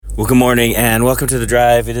Well, good morning and welcome to The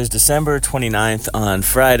Drive. It is December 29th on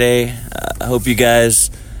Friday. I hope you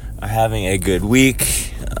guys are having a good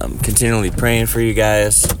week. I'm continually praying for you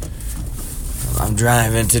guys. I'm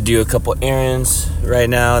driving to do a couple errands right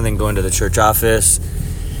now and then going to the church office,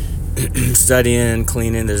 studying,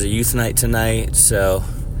 cleaning. There's a youth night tonight, so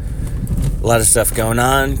a lot of stuff going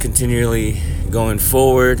on, continually going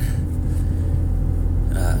forward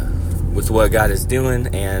with what God is doing,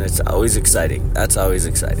 and it's always exciting. That's always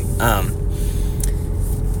exciting.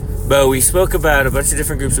 But we spoke about a bunch of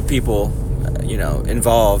different groups of people,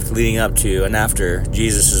 involved leading up to and after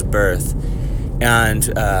Jesus' birth. And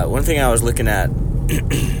one thing I was looking at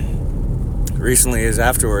recently is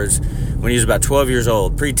afterwards, when he was about 12 years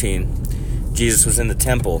old, preteen, Jesus was in the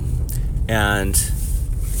temple, and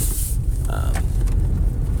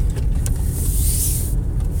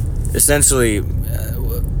essentially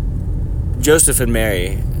Joseph and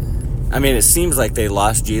Mary, it seems like they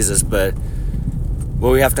lost Jesus, but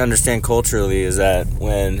what we have to understand culturally is that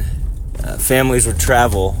when families would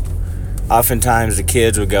travel, oftentimes the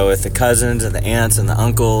kids would go with the cousins and the aunts and the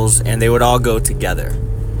uncles, and they would all go together.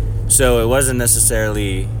 So it wasn't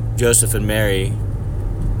necessarily Joseph and Mary.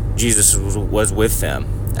 Jesus was with them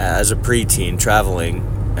as a preteen traveling,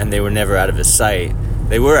 and they were never out of his sight.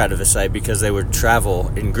 They were out of his sight because they would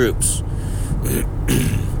travel in groups.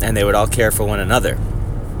 And they would all care for one another.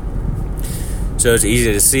 So it's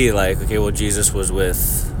easy to see, Jesus was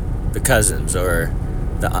with the cousins or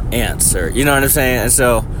the aunts, or you know what I'm saying? And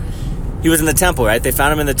so he was in the temple, right? They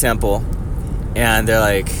found him in the temple, and they're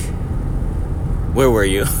like, "Where were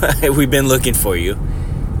you? We've been looking for you."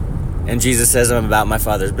 And Jesus says, "I'm about my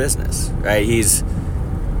Father's business," right? He's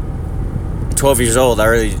 12 years old,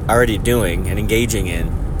 already doing and engaging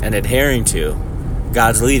in and adhering to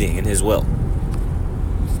God's leading in his will.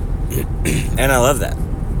 And I love that.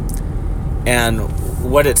 And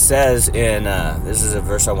what it says in, this is a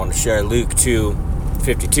verse I want to share, Luke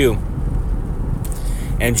 2:52.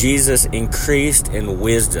 And Jesus increased in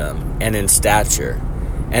wisdom and in stature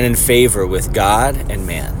and in favor with God and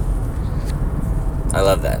man. I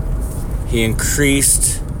love that. He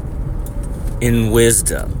increased in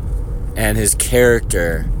wisdom, and his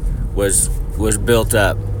character was built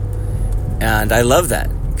up. And I love that,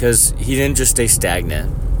 because he didn't just stay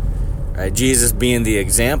stagnant. Right? Jesus being the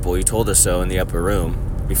example, he told us so in the upper room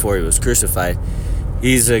before he was crucified.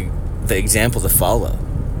 He's the example to follow.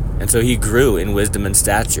 And so he grew in wisdom and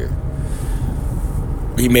stature.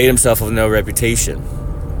 He made himself of no reputation.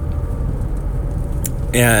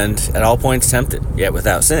 And at all points tempted, yet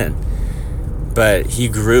without sin. But he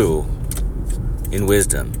grew in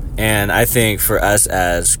wisdom. And I think for us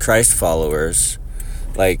as Christ followers,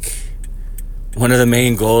 one of the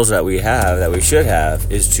main goals that we should have,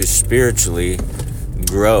 is to spiritually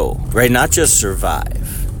grow, right? Not just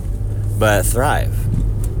survive, but thrive.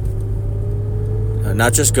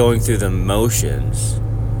 Not just going through the motions,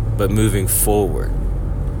 but moving forward.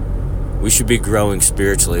 We should be growing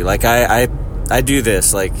spiritually. I do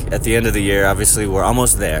this, at the end of the year, obviously we're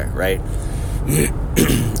almost there, right?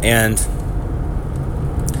 And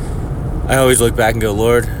I always look back and go,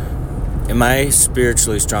 Lord, am I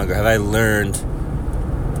spiritually stronger? Have I learned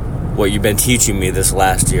what you've been teaching me this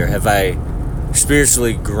last year? Have I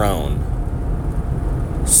spiritually grown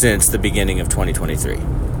since the beginning of 2023?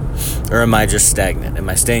 Or am I just stagnant? Am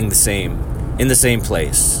I staying in the same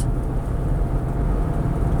place?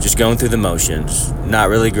 Just going through the motions, not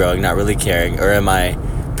really growing, not really caring? Or am I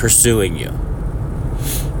pursuing you?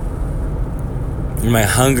 Am I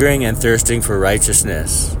hungering and thirsting for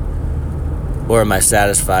righteousness? Or am I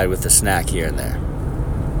satisfied with a snack here and there?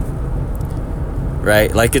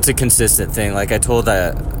 Right? It's a consistent thing. I told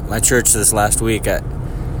my church this last week,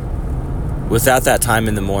 without that time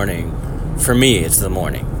in the morning, for me, it's the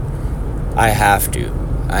morning. I have to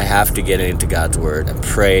get into God's Word and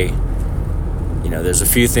pray. There's a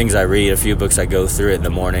few things I read, a few books I go through in the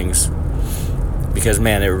mornings. Because,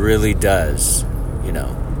 man, it really does,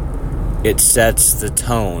 it sets the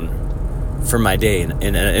tone for my day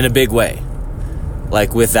in a big way.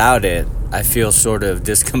 Without it, I feel sort of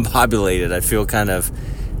discombobulated. I feel kind of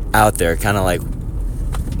out there, kind of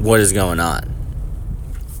what is going on?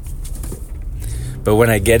 But when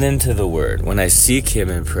I get into the Word, when I seek Him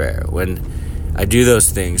in prayer, when I do those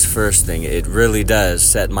things, first thing, it really does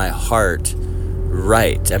set my heart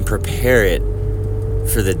right and prepare it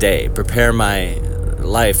for the day. Prepare my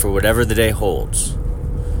life for whatever the day holds.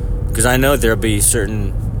 Because I know there'll be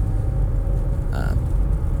certain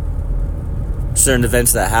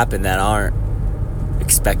events that happen that aren't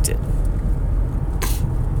expected.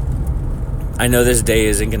 I know this day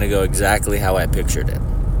isn't going to go exactly how I pictured it.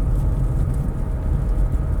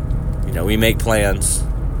 We make plans,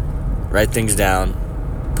 write things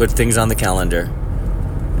down, put things on the calendar,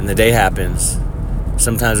 and the day happens.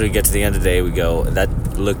 Sometimes we get to the end of the day, we go, that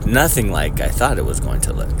looked nothing like I thought it was going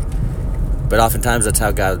to look. But oftentimes that's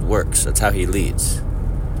how God works. That's how he leads,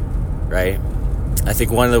 right? I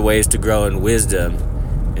think one of the ways to grow in wisdom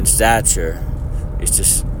and stature is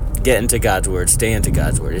just get into God's word, stay into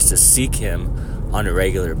God's word. It's to seek him on a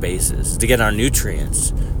regular basis, to get our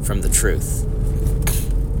nutrients from the truth.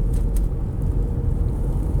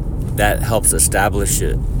 That helps establish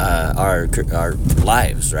our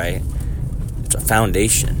lives, right? It's a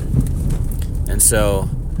foundation. And so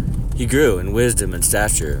he grew in wisdom and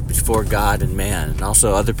stature before God and man. And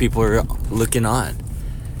also other people are looking on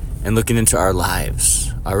and looking into our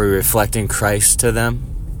lives. Are we reflecting Christ to them?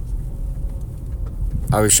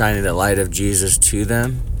 Are we shining the light of Jesus to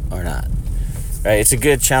them or not? Right? It's a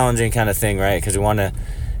good challenging kind of thing, right? Because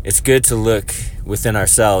it's good to look within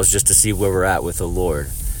ourselves just to see where we're at with the Lord.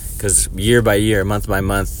 Because year by year, month by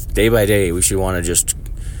month, day by day, we should want to just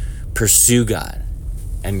pursue God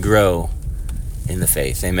and grow in the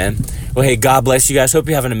faith. Amen. Well, hey, God bless you guys. Hope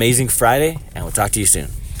you have an amazing Friday, and we'll talk to you soon.